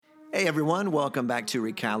Hey everyone, welcome back to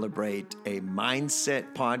Recalibrate, a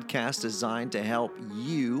mindset podcast designed to help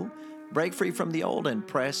you break free from the old and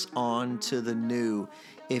press on to the new.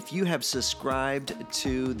 If you have subscribed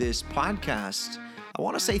to this podcast, I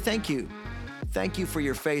want to say thank you. Thank you for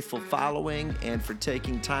your faithful following and for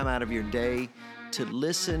taking time out of your day to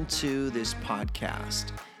listen to this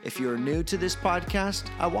podcast. If you're new to this podcast,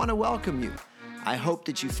 I want to welcome you. I hope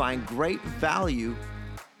that you find great value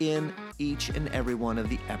in each and every one of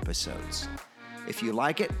the episodes. If you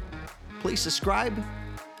like it, please subscribe,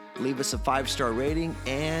 leave us a 5-star rating,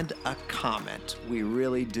 and a comment. We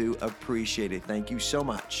really do appreciate it. Thank you so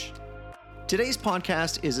much. Today's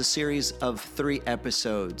podcast is a series of 3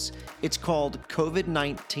 episodes. It's called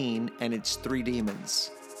COVID-19 and its 3 demons: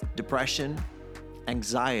 depression,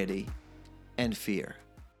 anxiety, and fear.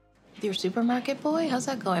 Your supermarket boy? How's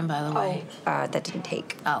that going, by the way? That didn't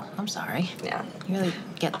take. Oh, I'm sorry. Yeah. You really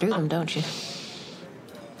get through them, don't you?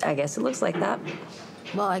 I guess it looks like that.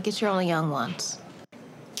 Well, I guess you're only young once.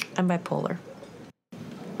 I'm bipolar.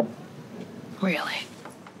 Really?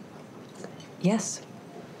 Yes.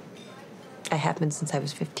 I have been since I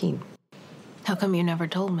was 15. How come you never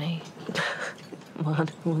told me? Come on,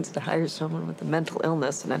 who wants to hire someone with a mental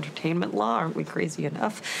illness and entertainment law? Aren't we crazy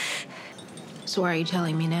enough? So why are you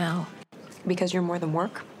telling me now? Because you're more than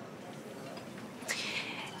work.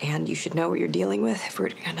 And you should know what you're dealing with if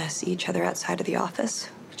we're gonna see each other outside of the office,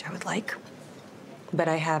 which I would like. But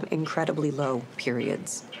I have incredibly low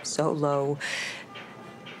periods. So low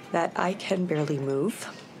that I can barely move.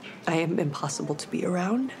 I am impossible to be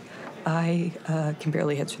around. I can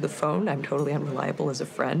barely answer the phone. I'm totally unreliable as a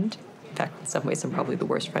friend. In fact, in some ways, I'm probably the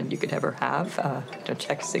worst friend you could ever have. Don't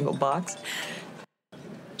check a single box.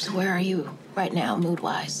 So where are you right now,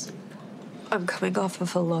 mood-wise? I'm coming off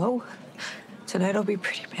of a low. Tonight I'll be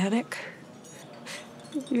pretty manic.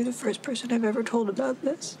 You're the first person I've ever told about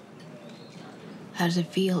this. How does it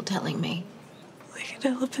feel telling me? Like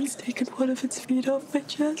an elephant's taken one of its feet off my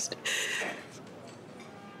chest.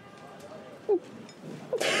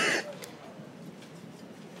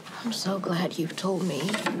 I'm so glad you've told me.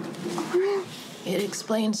 It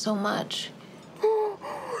explains so much.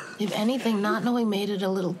 If anything, not knowing made it a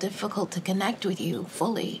little difficult to connect with you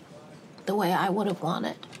fully, the way I would have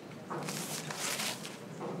wanted.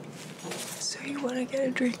 So you want to get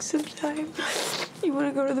a drink sometime? You want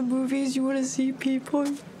to go to the movies? You want to see people?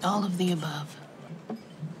 All of the above.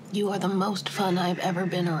 You are the most fun I've ever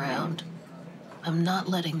been around. I'm not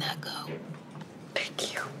letting that go.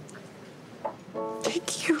 Thank you.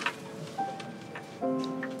 Thank you.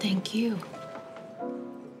 Thank you.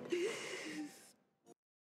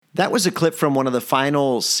 That was a clip from one of the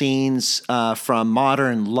final scenes from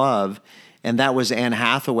Modern Love, and that was Anne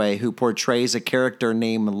Hathaway, who portrays a character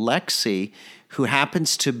named Lexi, who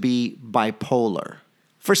happens to be bipolar.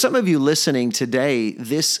 For some of you listening today,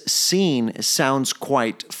 this scene sounds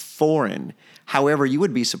quite foreign. However, you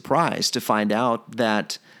would be surprised to find out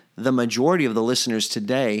that the majority of the listeners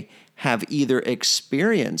today have either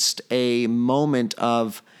experienced a moment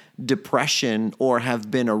of depression or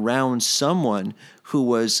have been around someone who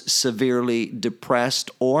was severely depressed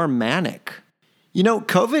or manic. You know,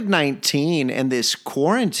 COVID-19 and this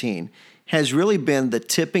quarantine has really been the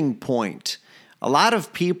tipping point. A lot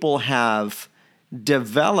of people have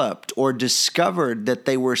developed or discovered that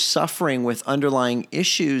they were suffering with underlying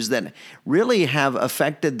issues that really have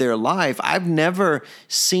affected their life. I've never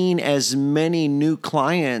seen as many new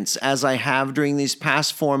clients as I have during these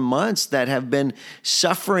past 4 months that have been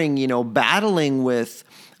suffering, battling with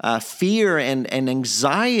fear and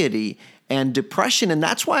anxiety and depression. And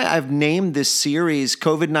that's why I've named this series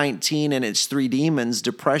COVID-19 and its 3 demons: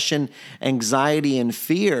 depression, anxiety, and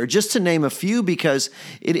fear, just to name a few, because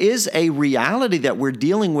it is a reality that we're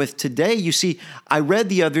dealing with today. You see, I read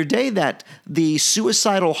the other day that the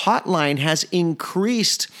suicidal hotline has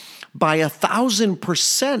increased by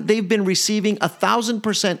 1,000%. They've been receiving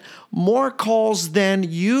 1,000% more calls than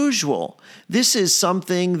usual. This is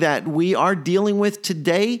something that we are dealing with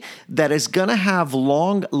today that is going to have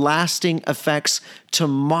long-lasting effects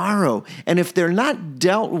tomorrow. And if they're not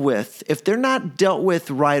dealt with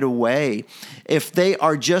right away, if they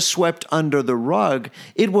are just swept under the rug,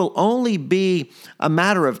 it will only be a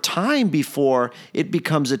matter of time before it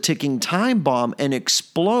becomes a ticking time bomb and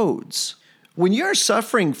explodes. When you're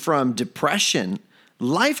suffering from depression,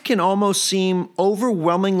 life can almost seem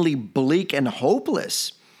overwhelmingly bleak and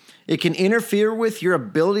hopeless. It can interfere with your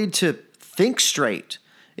ability to think straight.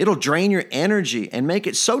 It'll drain your energy and make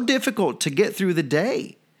it so difficult to get through the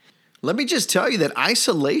day. Let me just tell you that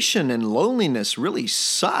isolation and loneliness really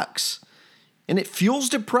sucks, and it fuels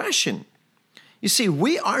depression. You see,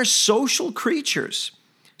 we are social creatures.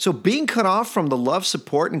 So being cut off from the love,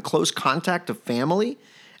 support, and close contact of family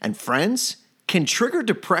and friends can trigger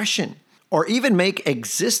depression or even make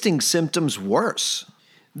existing symptoms worse.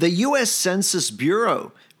 The U.S. Census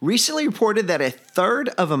Bureau recently reported that a third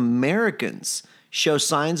of Americans show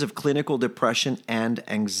signs of clinical depression and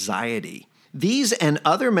anxiety. These and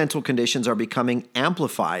other mental conditions are becoming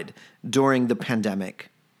amplified during the pandemic.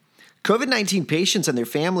 COVID-19 patients and their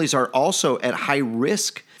families are also at high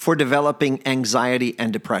risk for developing anxiety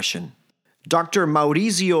and depression. Dr.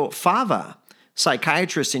 Maurizio Fava,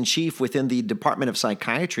 psychiatrist in chief within the Department of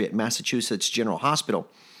Psychiatry at Massachusetts General Hospital,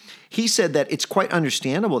 he said that it's quite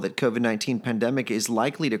understandable that COVID-19 pandemic is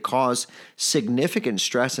likely to cause significant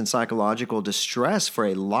stress and psychological distress for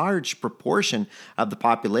a large proportion of the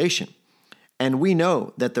population. And we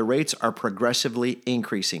know that the rates are progressively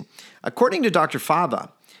increasing. According to Dr.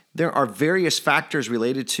 Fava, there are various factors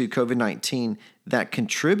related to COVID-19 that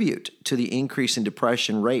contribute to the increase in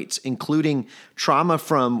depression rates, including trauma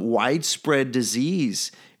from widespread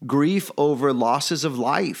disease, grief over losses of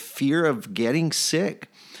life, fear of getting sick,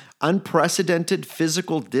 unprecedented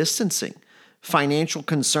physical distancing, financial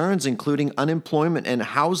concerns including unemployment and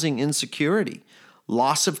housing insecurity,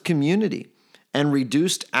 loss of community, and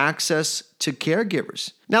reduced access to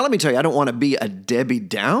caregivers. Now, let me tell you, I don't want to be a Debbie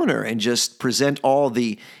Downer and just present all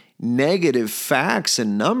the negative facts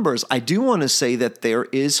and numbers. I do want to say that there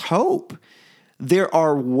is hope. There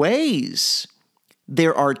are ways,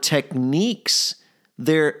 there are techniques,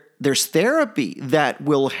 there's therapy that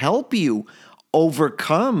will help you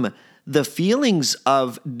overcome the feelings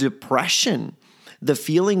of depression, the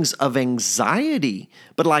feelings of anxiety.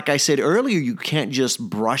 But like I said earlier, you can't just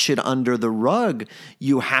brush it under the rug.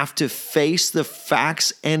 You have to face the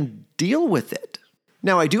facts and deal with it.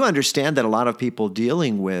 Now, I do understand that a lot of people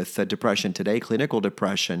dealing with depression today, clinical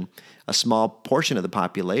depression, a small portion of the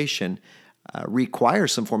population, require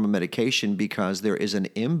some form of medication because there is an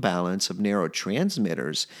imbalance of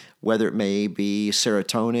neurotransmitters, whether it may be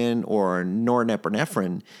serotonin or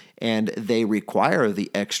norepinephrine, and they require the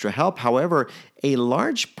extra help. However, a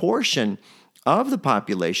large portion of the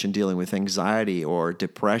population dealing with anxiety or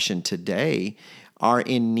depression today are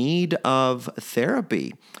in need of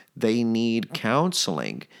therapy. They need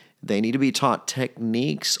counseling. They need to be taught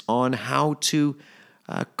techniques on how to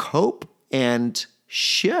cope and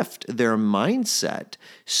shift their mindset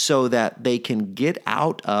so that they can get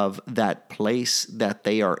out of that place that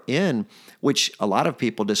they are in, which a lot of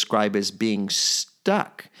people describe as being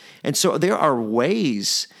stuck. And so there are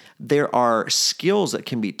ways, there are skills that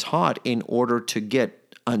can be taught in order to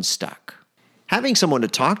get unstuck. Having someone to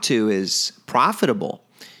talk to is profitable,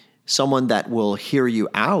 someone that will hear you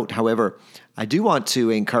out. However, I do want to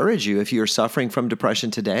encourage you, if you're suffering from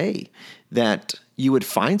depression today, that you would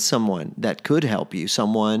find someone that could help you,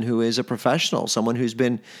 someone who is a professional, someone who's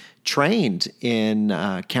been trained in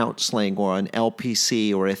counseling or an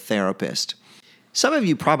LPC or a therapist. Some of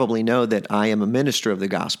you probably know that I am a minister of the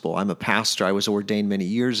gospel. I'm a pastor. I was ordained many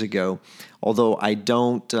years ago. Although I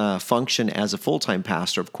don't function as a full-time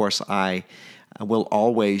pastor, of course, I will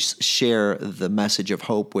always share the message of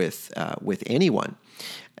hope with anyone.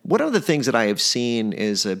 One of the things that I have seen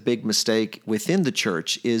is a big mistake within the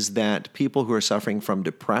church is that people who are suffering from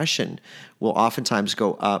depression will oftentimes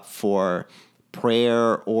go up for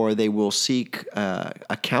prayer or they will seek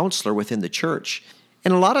a counselor within the church.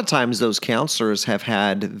 And a lot of times those counselors have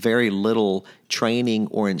had very little training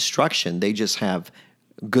or instruction. They just have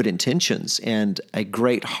good intentions and a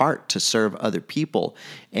great heart to serve other people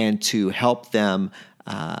and to help them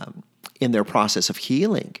in their process of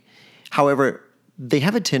healing. However, they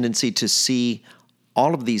have a tendency to see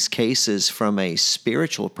all of these cases from a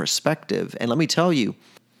spiritual perspective. And let me tell you,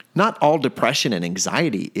 not all depression and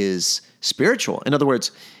anxiety is spiritual. In other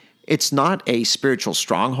words, it's not a spiritual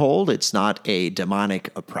stronghold. It's not a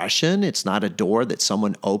demonic oppression. It's not a door that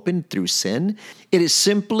someone opened through sin. It is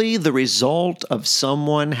simply the result of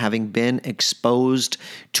someone having been exposed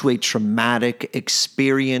to a traumatic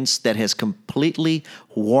experience that has completely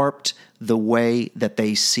warped the way that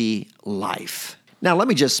they see life. Now, let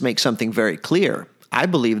me just make something very clear. I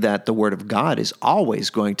believe that the Word of God is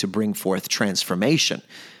always going to bring forth transformation.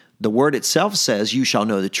 The Word itself says, "You shall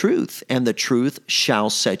know the truth, and the truth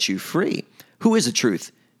shall set you free." Who is the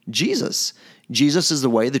truth? Jesus. Jesus is the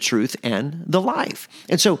way, the truth, and the life.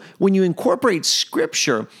 And so when you incorporate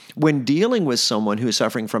Scripture when dealing with someone who is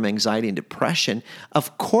suffering from anxiety and depression,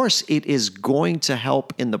 of course it is going to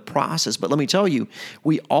help in the process. But let me tell you,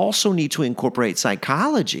 we also need to incorporate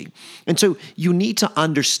psychology. And so you need to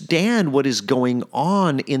understand what is going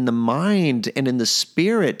on in the mind and in the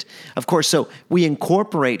spirit. Of course, so we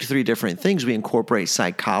incorporate three different things. We incorporate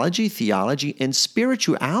psychology, theology, and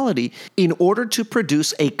spirituality in order to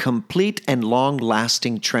produce a complete and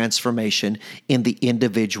long-lasting transformation in the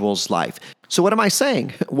individual's life. So what am I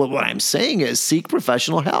saying? Well, what I'm saying is seek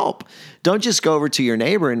professional help. Don't just go over to your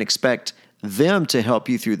neighbor and expect them to help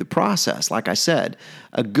you through the process. Like I said,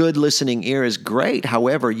 a good listening ear is great.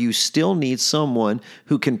 However, you still need someone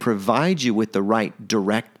who can provide you with the right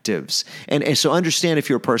directives. And so understand, if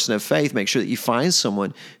you're a person of faith, make sure that you find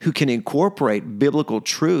someone who can incorporate biblical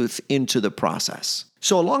truth into the process.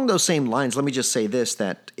 So along those same lines, let me just say this,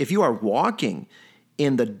 that if you are walking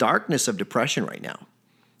in the darkness of depression right now,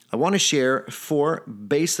 I want to share 4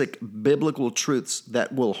 basic biblical truths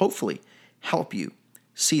that will hopefully help you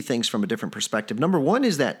see things from a different perspective. Number 1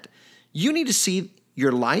 is that you need to see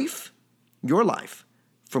your life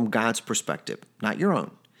from God's perspective, not your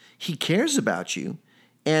own. He cares about you,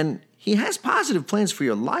 and He has positive plans for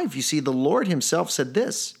your life. You see, the Lord Himself said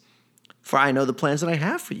this, "For I know the plans that I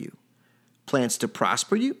have for you, plans to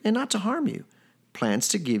prosper you and not to harm you, plans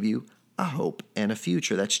to give you a hope and a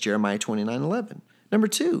future." That's Jeremiah 29:11. Number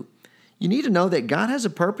 2, you need to know that God has a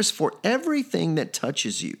purpose for everything that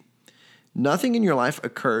touches you. Nothing in your life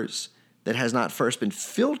occurs that has not first been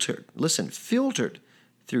filtered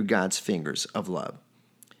through God's fingers of love.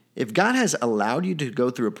 If God has allowed you to go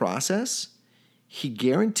through a process, He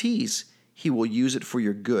guarantees He will use it for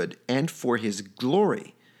your good and for His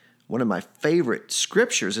glory. One of my favorite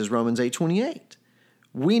scriptures is Romans 8:28.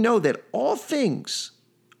 We know that all things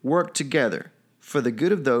work together for the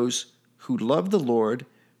good of those who love the Lord,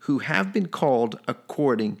 who have been called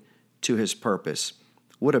according to His purpose.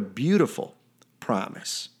 What a beautiful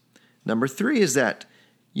promise. Number 3 is that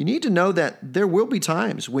you need to know that there will be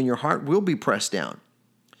times when your heart will be pressed down,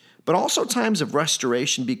 but also times of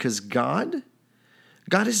restoration, because God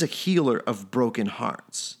is a healer of broken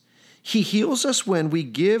hearts. He heals us when we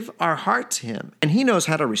give our heart to Him, and He knows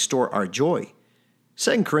how to restore our joy.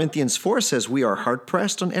 2 Corinthians 4 says we are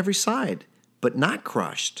hard-pressed on every side, but not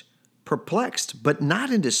crushed, perplexed, but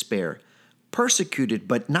not in despair, persecuted,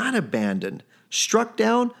 but not abandoned, struck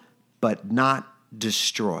down, but not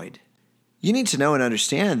destroyed. You need to know and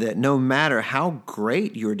understand that no matter how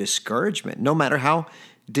great your discouragement, no matter how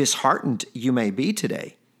disheartened you may be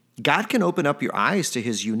today, God can open up your eyes to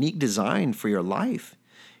His unique design for your life.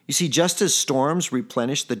 You see, just as storms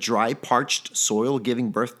replenish the dry, parched soil, giving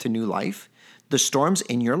birth to new life, the storms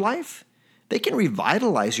in your life, they can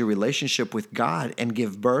revitalize your relationship with God and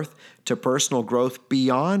give birth to personal growth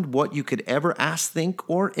beyond what you could ever ask, think,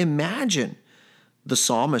 or imagine. The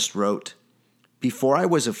psalmist wrote, "Before I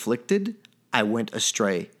was afflicted, I went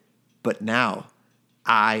astray, but now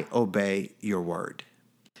I obey your word."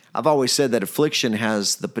 I've always said that affliction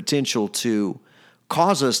has the potential to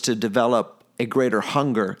cause us to develop a greater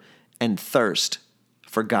hunger and thirst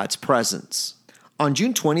for God's presence. On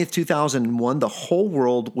June 20th, 2001, the whole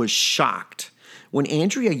world was shocked when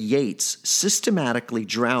Andrea Yates systematically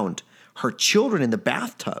drowned her children in the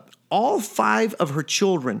bathtub. All 5 of her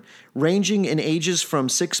children, ranging in ages from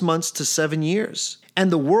 6 months to 7 years.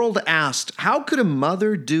 And the world asked, how could a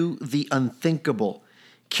mother do the unthinkable?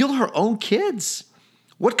 Kill her own kids?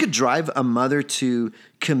 What could drive a mother to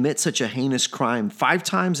commit such a heinous crime 5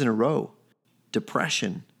 times in a row?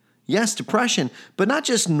 Depression. Yes, depression, but not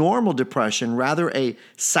just normal depression, rather a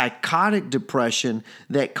psychotic depression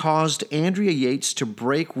that caused Andrea Yates to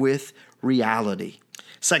break with reality.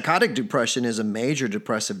 Psychotic depression is a major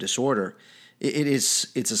depressive disorder.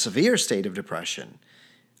 It's a severe state of depression.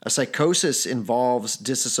 A psychosis involves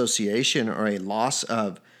disassociation or a loss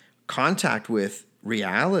of contact with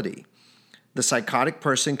reality. The psychotic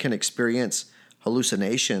person can experience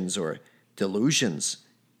hallucinations or delusions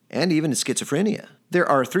and even schizophrenia. There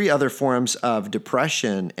are 3 other forms of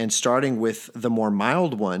depression, and starting with the more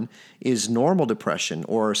mild one is normal depression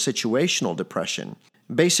or situational depression.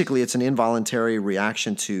 Basically, it's an involuntary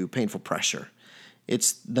reaction to painful pressure.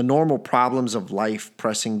 It's the normal problems of life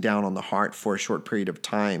pressing down on the heart for a short period of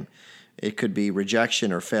time. It could be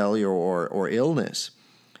rejection or failure or illness.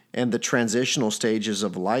 And the transitional stages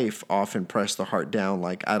of life often press the heart down,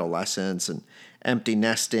 like adolescence and empty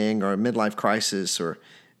nesting or midlife crisis or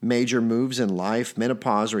major moves in life,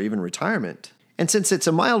 menopause, or even retirement. And since it's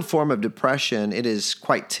a mild form of depression, it is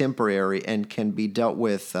quite temporary and can be dealt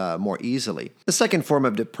with more easily. The second form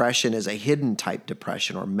of depression is a hidden type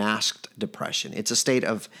depression or masked depression. It's a state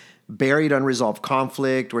of buried unresolved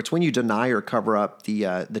conflict, where it's when you deny or cover up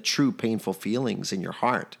the true painful feelings in your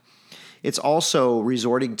heart. It's also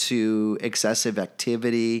resorting to excessive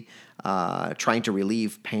activity, trying to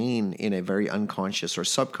relieve pain in a very unconscious or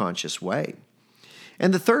subconscious way.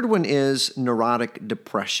 And the third one is neurotic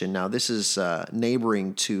depression. Now, this is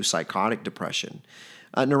neighboring to psychotic depression.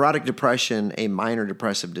 Neurotic depression, a minor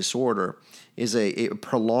depressive disorder, is a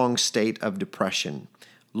prolonged state of depression,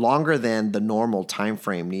 longer than the normal time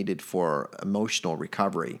frame needed for emotional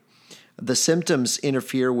recovery. The symptoms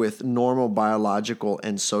interfere with normal biological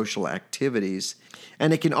and social activities,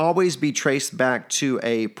 and it can always be traced back to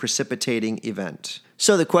a precipitating event.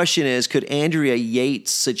 So the question is, could Andrea Yates'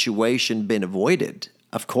 situation been avoided?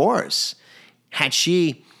 Of course. Had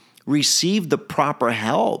she received the proper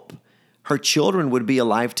help, her children would be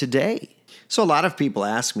alive today. So a lot of people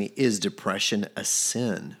ask me, is depression a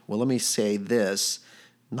sin? Well, let me say this,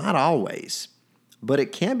 not always, but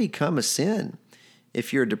it can become a sin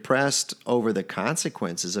if you're depressed over the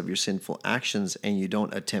consequences of your sinful actions and you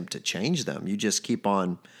don't attempt to change them. You just keep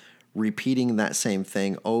on repeating that same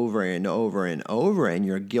thing over and over and over, and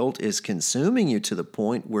your guilt is consuming you to the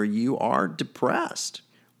point where you are depressed.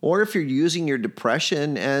 Or if you're using your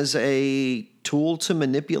depression as a tool to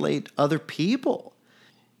manipulate other people,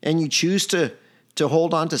 and you choose to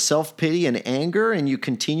hold on to self-pity and anger, and you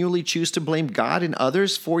continually choose to blame God and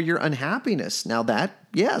others for your unhappiness. Now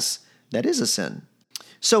yes, that is a sin.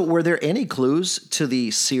 So were there any clues to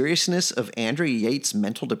the seriousness of Andrea Yates'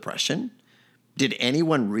 mental depression? Did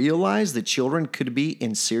anyone realize the children could be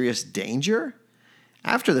in serious danger?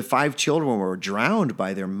 After the 5 children were drowned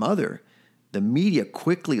by their mother, the media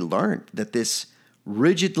quickly learned that this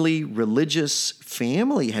rigidly religious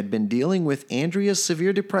family had been dealing with Andrea's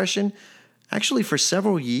severe depression actually for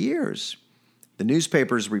several years. The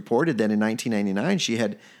newspapers reported that in 1999 she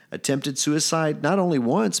had attempted suicide not only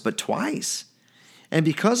once but twice. And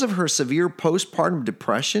because of her severe postpartum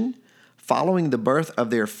depression, following the birth of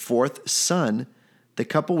their 4th son, the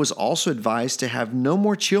couple was also advised to have no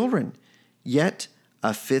more children, yet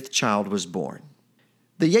a 5th child was born.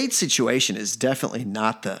 The Yates situation is definitely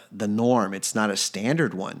not the norm. It's not a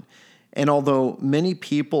standard one. And although many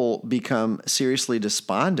people become seriously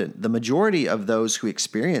despondent, the majority of those who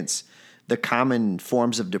experience the common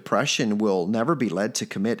forms of depression will never be led to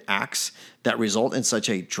commit acts that result in such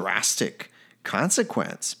a drastic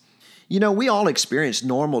consequence. You know, we all experience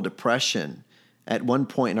normal depression at one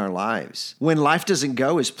point in our lives. When life doesn't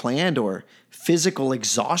go as planned or physical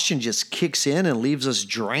exhaustion just kicks in and leaves us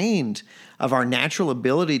drained of our natural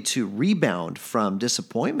ability to rebound from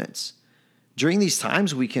disappointments. During these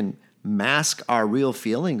times, we can mask our real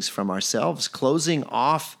feelings from ourselves, closing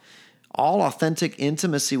off all authentic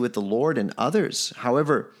intimacy with the Lord and others.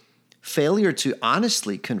 However, failure to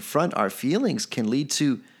honestly confront our feelings can lead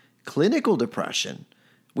to clinical depression,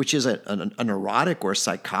 which is a neurotic or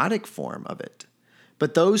psychotic form of it.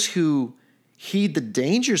 But those who heed the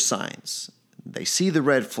danger signs, they see the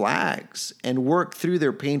red flags and work through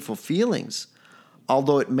their painful feelings,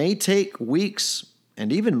 although it may take weeks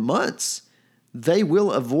and even months, they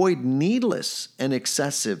will avoid needless and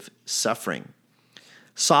excessive suffering.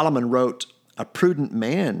 Solomon wrote, "A prudent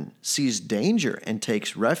man sees danger and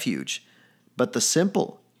takes refuge, but the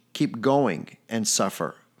simple keep going and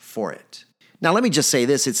suffer for it." Now, let me just say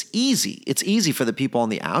this. It's easy. It's easy for the people on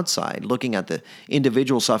the outside looking at the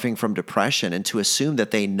individual suffering from depression and to assume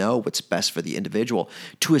that they know what's best for the individual,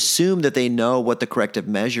 to assume that they know what the corrective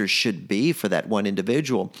measures should be for that one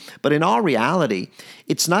individual. But in all reality,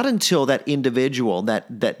 it's not until that individual,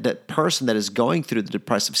 that person that is going through the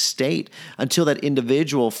depressive state, until that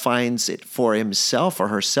individual finds it for himself or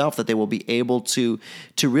herself that they will be able to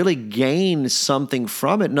really gain something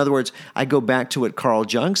from it. In other words, I go back to what Carl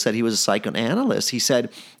Jung said. He was a psychoanalyst. He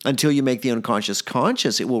said, until you make the unconscious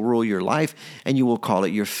conscious, it will rule your life and you will call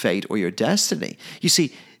it your fate or your destiny. You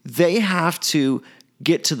see, they have to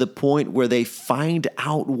get to the point where they find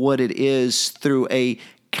out what it is through a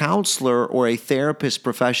counselor or a therapist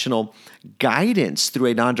professional guidance, through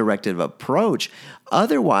a non-directive approach.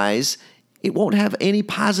 Otherwise, it won't have any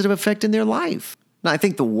positive effect in their life. Now, I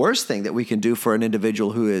think the worst thing that we can do for an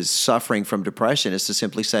individual who is suffering from depression is to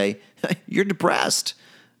simply say, you're depressed.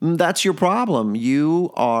 That's your problem.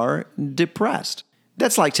 You are depressed.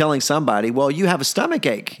 That's like telling somebody, well, you have a stomach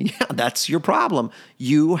ache. Yeah, that's your problem.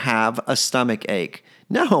 You have a stomach ache.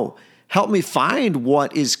 No, help me find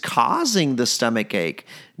what is causing the stomach ache.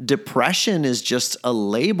 Depression is just a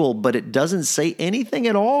label, but it doesn't say anything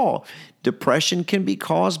at all. Depression can be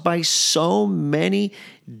caused by so many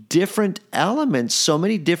different elements, so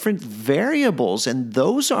many different variables, and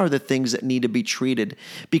those are the things that need to be treated,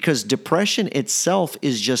 because depression itself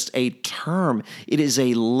is just a term. It is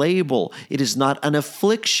a label. It is not an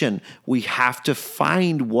affliction. We have to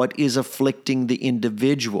find what is afflicting the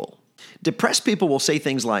individual. Depressed people will say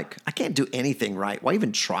things like, I can't do anything right. Why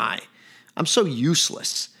even try? I'm so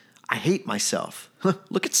useless. I hate myself.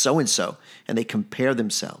 Look at so-and-so. And they compare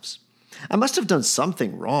themselves. I must have done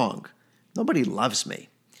something wrong. Nobody loves me.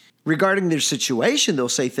 Regarding their situation, they'll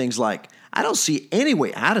say things like, I don't see any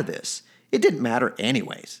way out of this. It didn't matter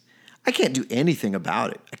anyways. I can't do anything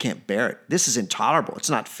about it. I can't bear it. This is intolerable. It's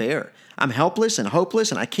not fair. I'm helpless and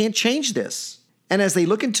hopeless and I can't change this. And as they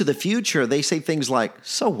look into the future, they say things like,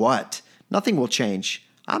 so what? Nothing will change.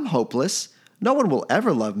 I'm hopeless. No one will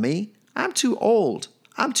ever love me. I'm too old.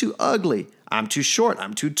 I'm too ugly. I'm too short.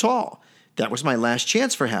 I'm too tall. That was my last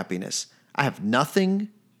chance for happiness. I have nothing,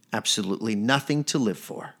 absolutely nothing to live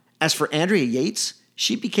for. As for Andrea Yates,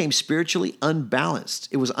 she became spiritually unbalanced.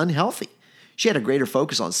 It was unhealthy. She had a greater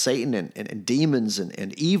focus on Satan and demons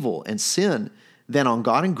and evil and sin than on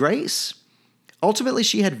God and grace. Ultimately,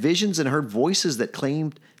 she had visions and heard voices that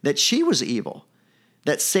claimed that she was evil,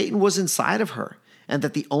 that Satan was inside of her, and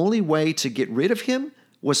that the only way to get rid of him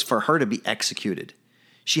was for her to be executed.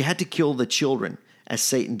 She had to kill the children, as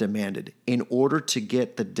Satan demanded, in order to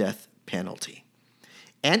get the death penalty.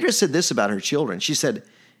 Andrea said this about her children. She said,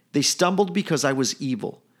 they stumbled because I was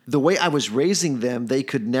evil. The way I was raising them, they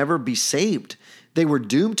could never be saved. They were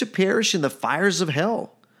doomed to perish in the fires of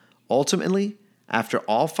hell. Ultimately, after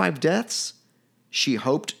all 5 deaths, she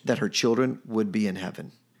hoped that her children would be in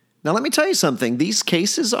heaven. Now, let me tell you something. These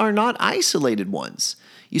cases are not isolated ones.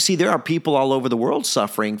 You see, there are people all over the world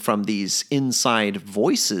suffering from these inside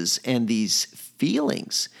voices and these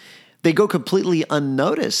feelings. They go completely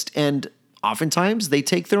unnoticed, and oftentimes they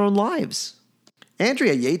take their own lives.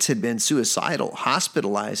 Andrea Yates had been suicidal,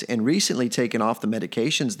 hospitalized, and recently taken off the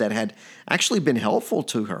medications that had actually been helpful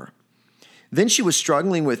to her. Then she was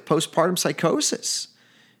struggling with postpartum psychosis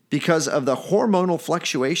because of the hormonal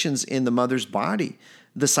fluctuations in the mother's body.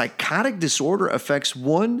 The psychotic disorder affects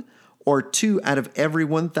 1 or 2 out of every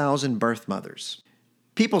 1,000 birth mothers.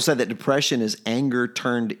 People said that depression is anger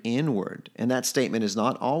turned inward, and that statement is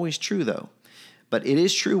not always true, though. But it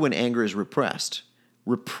is true when anger is repressed.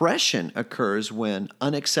 Repression occurs when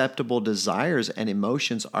unacceptable desires and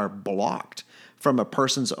emotions are blocked from a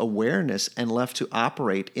person's awareness and left to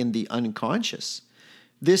operate in the unconscious.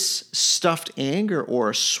 This stuffed anger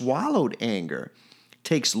or swallowed anger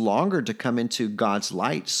takes longer to come into God's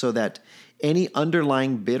light so that any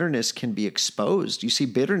underlying bitterness can be exposed. You see,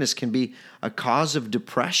 bitterness can be a cause of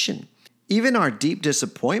depression. Even our deep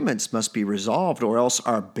disappointments must be resolved, or else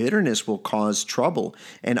our bitterness will cause trouble,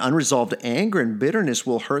 and unresolved anger and bitterness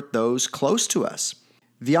will hurt those close to us.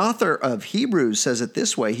 The author of Hebrews says it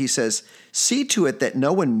this way. He says, see to it that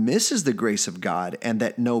no one misses the grace of God and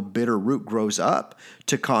that no bitter root grows up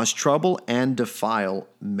to cause trouble and defile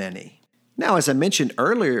many. Now, as I mentioned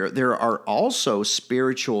earlier, there are also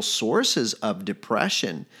spiritual sources of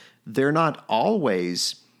depression. They're not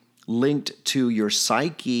always linked to your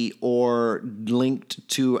psyche or linked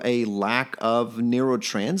to a lack of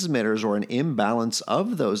neurotransmitters or an imbalance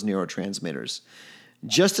of those neurotransmitters.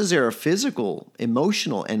 Just as there are physical,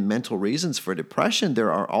 emotional, and mental reasons for depression,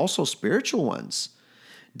 there are also spiritual ones.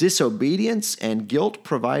 Disobedience and guilt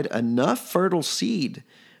provide enough fertile seed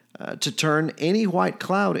to turn any white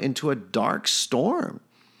cloud into a dark storm.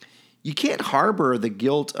 You can't harbor the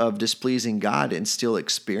guilt of displeasing God and still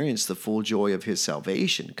experience the full joy of his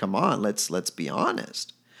salvation. Come on, let's be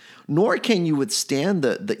honest. Nor can you withstand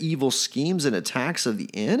the evil schemes and attacks of the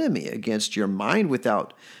enemy against your mind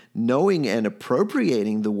without knowing and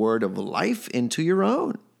appropriating the word of life into your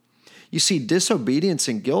own. You see, disobedience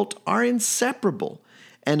and guilt are inseparable,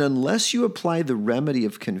 and unless you apply the remedy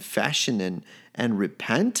of confession and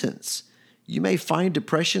repentance, you may find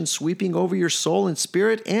depression sweeping over your soul and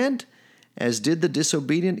spirit, and as did the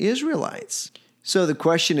disobedient Israelites. So the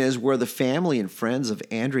question is, were the family and friends of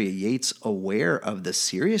Andrea Yates aware of the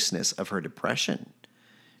seriousness of her depression?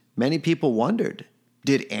 Many people wondered,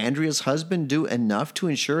 did Andrea's husband do enough to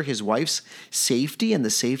ensure his wife's safety and the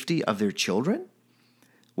safety of their children?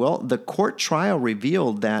 Well, the court trial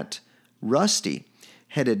revealed that Rusty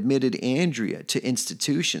had admitted Andrea to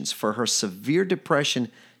institutions for her severe depression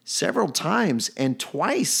several times, and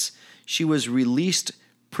twice she was released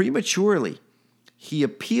prematurely. He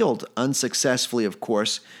appealed unsuccessfully, of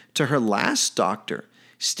course, to her last doctor,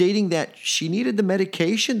 stating that she needed the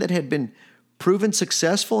medication that had been proven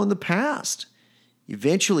successful in the past.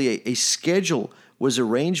 Eventually, a schedule was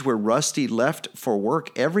arranged where Rusty left for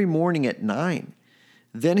work every morning at 9.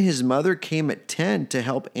 Then his mother came at 10 to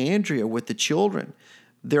help Andrea with the children,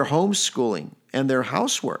 their homeschooling, and their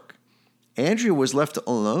housework. Andrea was left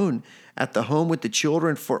alone at the home with the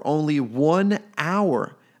children for only 1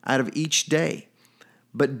 hour out of each day.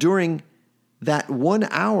 But during that 1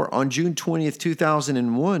 hour on June 20th,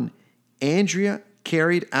 2001, Andrea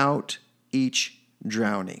carried out each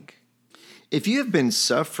drowning. If you have been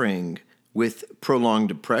suffering with prolonged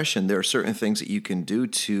depression, there are certain things that you can do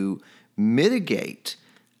to mitigate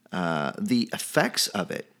the effects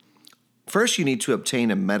of it. First, you need to obtain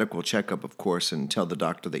a medical checkup, of course, and tell the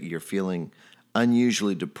doctor that you're feeling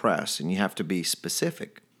unusually depressed, and you have to be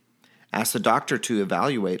specific. Ask the doctor to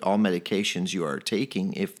evaluate all medications you are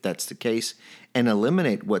taking, if that's the case, and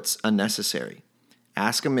eliminate what's unnecessary.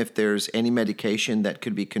 Ask him if there's any medication that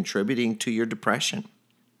could be contributing to your depression.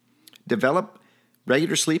 Develop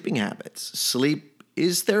regular sleeping habits. Sleep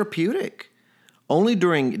is therapeutic. Only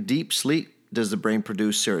during deep sleep does the brain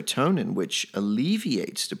produce serotonin, which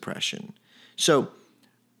alleviates depression. So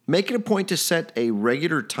make it a point to set a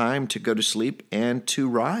regular time to go to sleep and to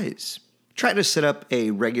rise. Try to set up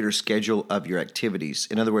a regular schedule of your activities.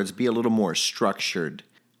 In other words, be a little more structured.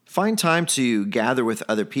 Find time to gather with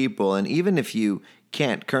other people, and even if you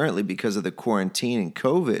can't currently because of the quarantine and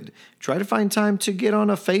COVID, try to find time to get on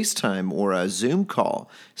a FaceTime or a Zoom call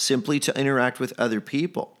simply to interact with other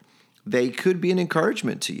people. They could be an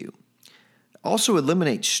encouragement to you. Also,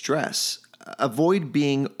 eliminate stress. Avoid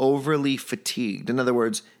being overly fatigued. In other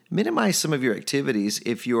words, minimize some of your activities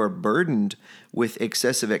if you are burdened with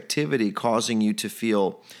excessive activity causing you to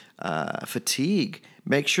feel fatigue.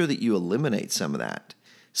 Make sure that you eliminate some of that.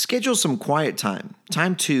 Schedule some quiet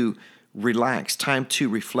time to relax, time to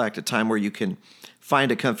reflect, a time where you can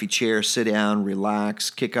find a comfy chair, sit down, relax,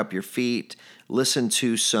 kick up your feet, listen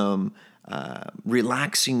to some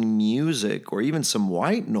relaxing music or even some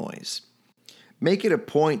white noise. Make it a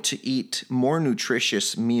point to eat more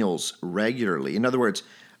nutritious meals regularly. In other words,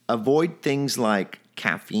 avoid things like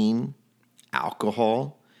caffeine,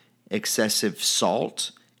 alcohol, excessive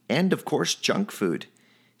salt, and of course, junk food.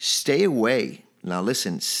 Stay away. Now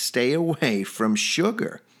listen, stay away from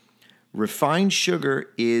sugar. Refined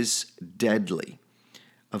sugar is deadly.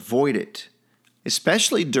 Avoid it,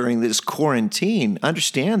 especially during this quarantine.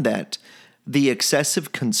 Understand that the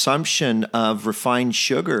excessive consumption of refined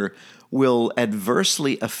sugar will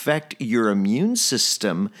adversely affect your immune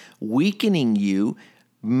system, weakening you,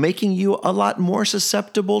 making you a lot more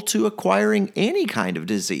susceptible to acquiring any kind of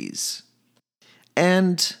disease.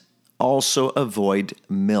 And also avoid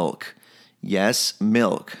milk. Yes,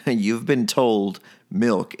 milk. You've been told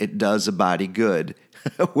milk, it does a body good.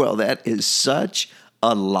 Well, that is such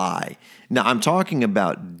a lie. Now, I'm talking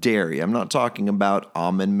about dairy. I'm not talking about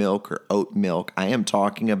almond milk or oat milk. I am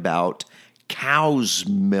talking about cow's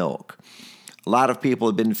milk. A lot of people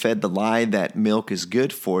have been fed the lie that milk is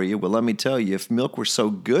good for you. Well, let me tell you, if milk were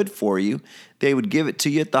so good for you, they would give it to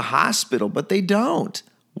you at the hospital, but they don't.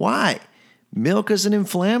 Why? Milk is an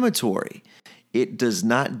inflammatory. It does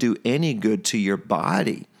not do any good to your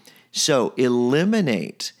body. So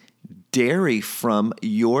eliminate dairy from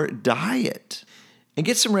your diet and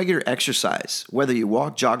get some regular exercise, whether you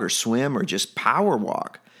walk, jog, or swim, or just power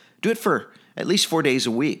walk. Do it for at least 4 days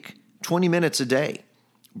a week, 20 minutes a day.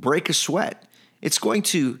 Break a sweat. It's going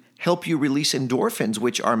to help you release endorphins,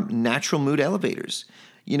 which are natural mood elevators.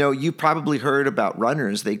 You know, you probably heard about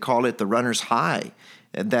runners. They call it the runner's high.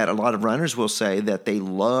 That a lot of runners will say that they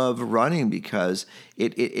love running because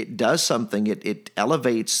it does something. It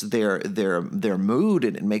elevates their mood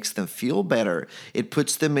and it makes them feel better. It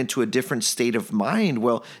puts them into a different state of mind.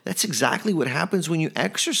 Well, that's exactly what happens when you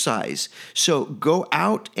exercise. So go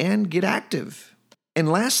out and get active.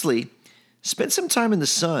 And lastly, spend some time in the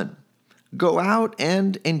sun. Go out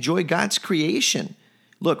and enjoy God's creation.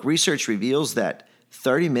 Look, research reveals that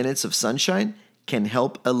 30 minutes of sunshine can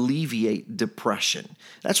help alleviate depression.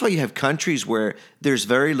 That's why you have countries where there's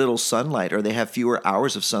very little sunlight or they have fewer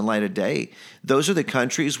hours of sunlight a day. Those are the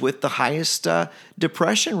countries with the highest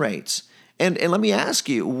depression rates. And let me ask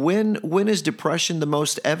you, when is depression the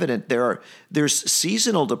most evident? There's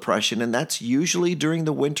seasonal depression, and that's usually during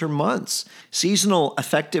the winter months. Seasonal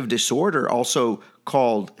affective disorder, also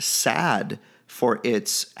called SAD for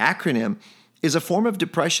its acronym, is a form of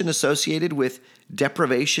depression associated with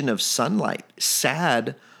deprivation of sunlight.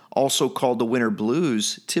 SAD, also called the winter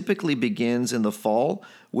blues, typically begins in the fall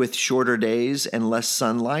with shorter days and less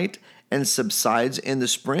sunlight and subsides in the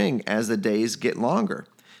spring as the days get longer.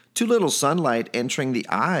 Too little sunlight entering the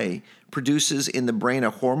eye produces in the brain a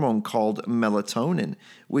hormone called melatonin,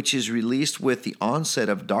 which is released with the onset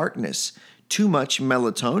of darkness. Too much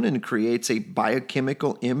melatonin creates a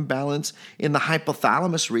biochemical imbalance in the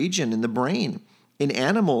hypothalamus region in the brain. In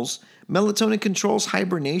animals, melatonin controls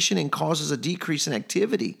hibernation and causes a decrease in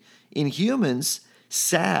activity. In humans,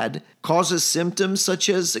 SAD causes symptoms such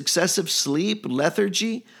as excessive sleep,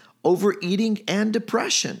 lethargy, overeating, and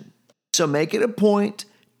depression. So make it a point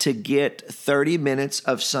to get 30 minutes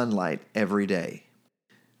of sunlight every day.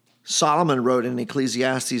 Solomon wrote in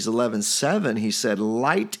Ecclesiastes 11:7, he said,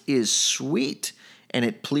 "Light is sweet, and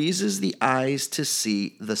it pleases the eyes to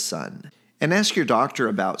see the sun." And ask your doctor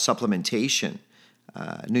about supplementation.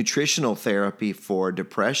 Nutritional therapy for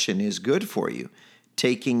depression is good for you.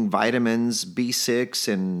 Taking vitamins B6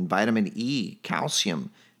 and vitamin E,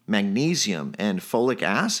 calcium, magnesium, and folic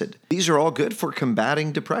acid. These are all good for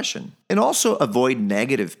combating depression. And also avoid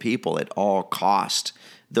negative people at all cost.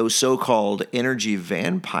 Those so-called energy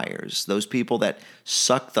vampires, those people that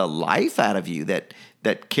suck the life out of you,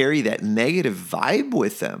 that carry that negative vibe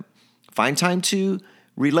with them. Find time to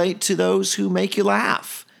relate to those who make you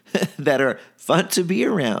laugh, that are fun to be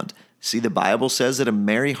around. See, the Bible says that a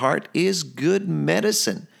merry heart is good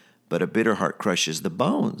medicine, but a bitter heart crushes the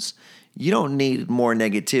bones. You don't need more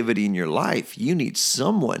negativity in your life. You need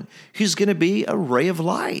someone who's going to be a ray of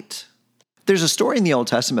light. There's a story in the Old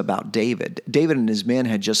Testament about David. David and his men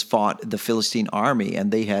had just fought the Philistine army,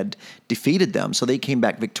 and they had defeated them, so they came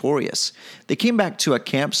back victorious. They came back to a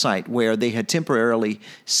campsite where they had temporarily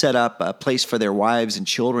set up a place for their wives and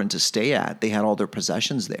children to stay at. They had all their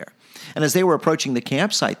possessions there. And as they were approaching the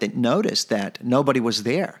campsite, they noticed that nobody was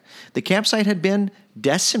there. The campsite had been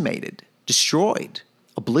decimated, destroyed,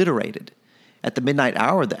 obliterated. At the midnight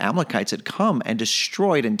hour, the Amalekites had come and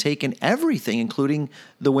destroyed and taken everything, including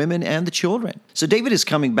the women and the children. So David is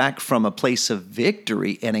coming back from a place of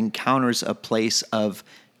victory and encounters a place of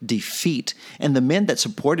defeat. And the men that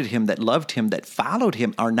supported him, that loved him, that followed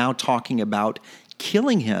him are now talking about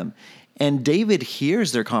killing him. And David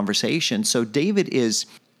hears their conversation. So David is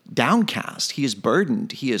downcast, he is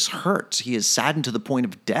burdened, he is hurt, he is saddened to the point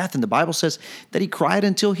of death. And the Bible says that he cried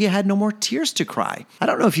until he had no more tears to cry. I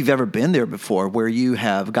don't know if you've ever been there before where you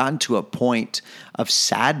have gotten to a point of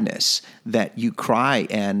sadness that you cry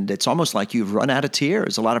and it's almost like you've run out of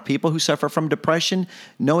tears. A lot of people who suffer from depression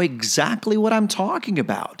know exactly what I'm talking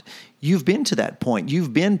about. You've been to that point.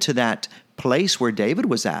 You've been to that place where David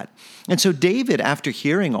was at. And so David, after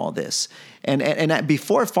hearing all this, and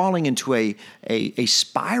before falling into a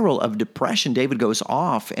spiral of depression, David goes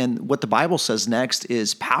off. And what the Bible says next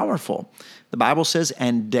is powerful. The Bible says,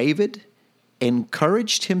 and David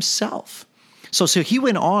encouraged himself. So he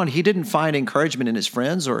went on. He didn't find encouragement in his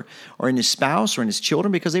friends or in his spouse or in his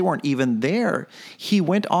children because they weren't even there. He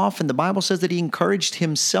went off, and the Bible says that he encouraged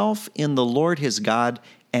himself in the Lord his God,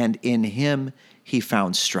 and in him he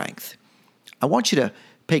found strength. I want you to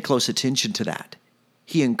pay close attention to that.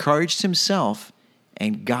 He encouraged himself,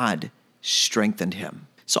 and God strengthened him.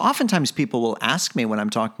 So oftentimes people will ask me when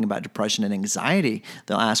I'm talking about depression and anxiety,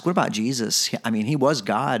 they'll ask, what about Jesus? I mean, he was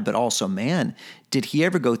God, but also man. Did he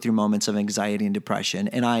ever go through moments of anxiety and depression?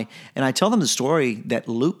 And I tell them the story that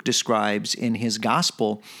Luke describes in his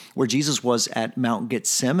gospel where Jesus was at Mount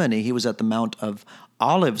Gethsemane. He was at the Mount of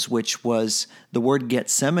Olives, which was, the word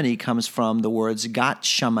Gethsemane comes from the words Gat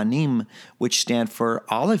Shamanim, which stand for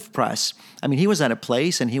olive press. I mean, he was at a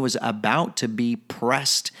place and he was about to be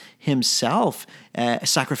pressed himself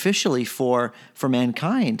sacrificially for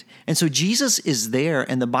mankind. And so Jesus is there,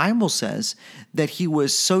 and the Bible says that he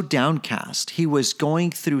was so downcast. He was going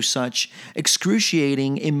through such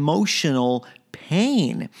excruciating emotional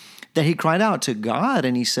pain that he cried out to God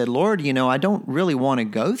and he said, Lord, I don't really want to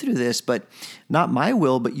go through this, but not my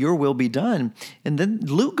will, but your will be done. And then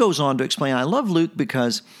Luke goes on to explain. I love Luke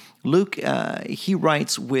because Luke, he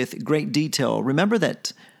writes with great detail. Remember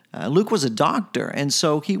that Luke was a doctor, and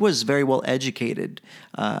so he was very well educated.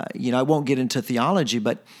 I won't get into theology,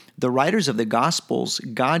 but the writers of the Gospels,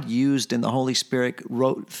 God used and the Holy Spirit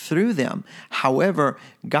wrote through them. However,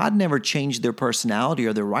 God never changed their personality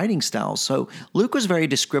or their writing style. So Luke was very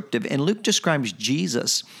descriptive, and Luke describes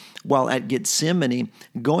Jesus while at Gethsemane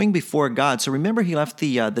going before God. So remember, he left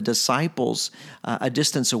the disciples a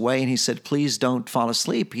distance away, and he said, please don't fall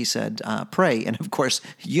asleep. He said, pray. And of course,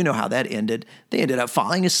 you know how that ended. They ended up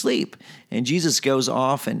falling asleep. And Jesus goes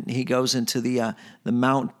off, and he goes into the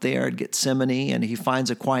mount there at Gethsemane, and he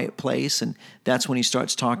finds a quiet place, and that's when he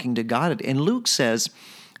starts talking to God. And Luke says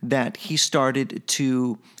that he started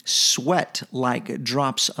to sweat like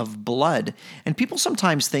drops of blood. And people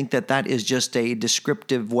sometimes think that that is just a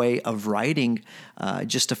descriptive way of writing,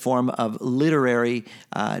 just a form of literary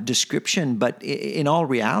description. But in all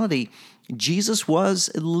reality, Jesus was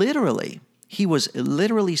literally He was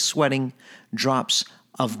literally sweating drops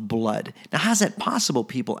of blood. Now, how's that possible,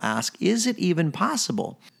 people ask? Is it even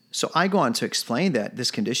possible? So I go on to explain that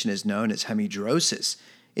this condition is known as hemidrosis.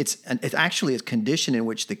 It's actually a condition in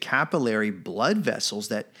which the capillary blood vessels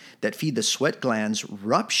that feed the sweat glands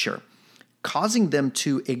rupture, causing them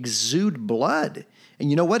to exude blood. And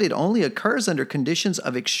you know what? It only occurs under conditions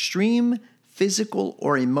of extreme physical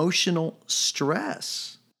or emotional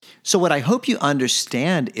stress. So what I hope you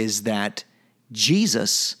understand is that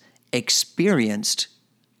Jesus experienced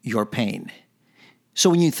your pain. So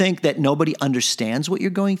when you think that nobody understands what you're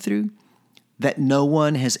going through, that no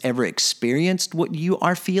one has ever experienced what you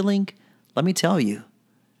are feeling, let me tell you,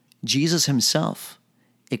 Jesus himself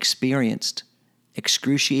experienced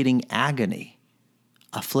excruciating agony,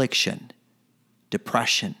 affliction,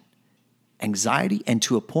 depression, anxiety, and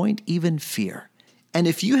to a point, even fear. And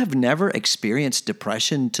if you have never experienced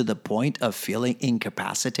depression to the point of feeling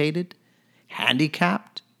incapacitated,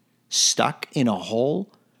 handicapped, stuck in a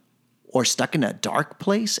hole, or stuck in a dark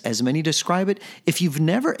place, as many describe it, if you've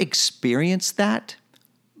never experienced that,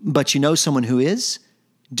 but you know someone who is,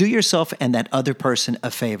 do yourself and that other person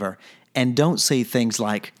a favor and don't say things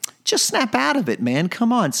like, just snap out of it, man.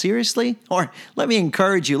 Come on, seriously? Or let me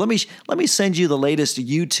encourage you. Let me send you the latest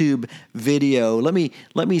YouTube video. Let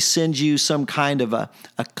me send you some kind of a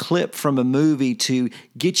clip from a movie to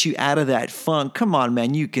get you out of that funk. Come on,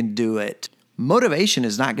 man, you can do it. Motivation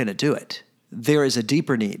is not going to do it. There is a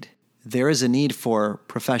deeper need. There is a need for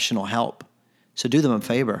professional help. So do them a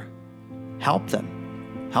favor. Help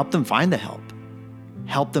them. Help them find the help.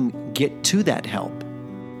 Help them get to that help.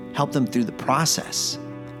 Help them through the process.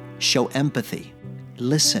 Show empathy.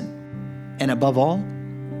 Listen. And above all,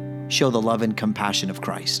 show the love and compassion of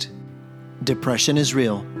Christ. Depression is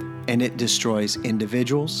real, and it destroys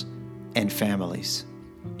individuals and families.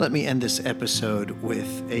 Let me end this episode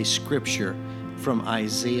with a scripture from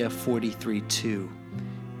Isaiah 43:2.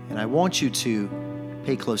 And I want you to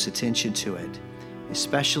pay close attention to it,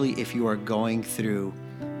 especially if you are going through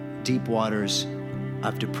deep waters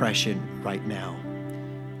of depression right now.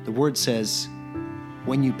 The word says,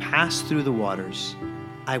 when you pass through the waters,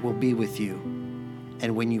 I will be with you.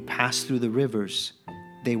 And when you pass through the rivers,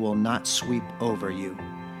 they will not sweep over you.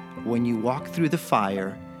 When you walk through the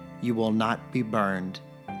fire, you will not be burned.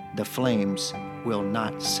 The flames will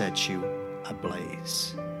not set you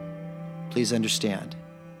ablaze. Please understand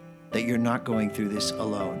that you're not going through this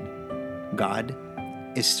alone. God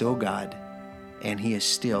is still God, and He is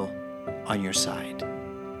still on your side.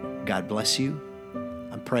 God bless you.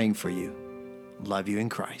 I'm praying for you. Love you in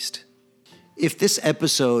Christ. If this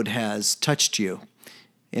episode has touched you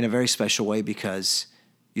in a very special way because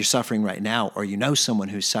you're suffering right now, or you know someone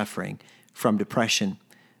who's suffering from depression,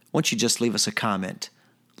 won't you just leave us a comment?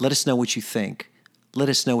 Let us know what you think. Let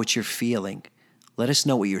us know what you're feeling. Let us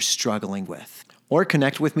know what you're struggling with. Or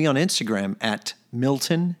connect with me on Instagram at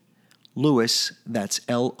Milton Louis, that's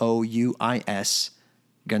Louis Gonzalez,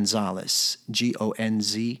 Gonzalez.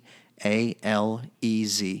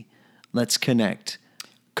 Let's connect.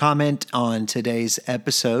 Comment on today's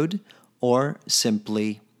episode or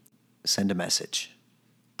simply send a message.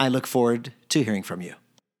 I look forward to hearing from you.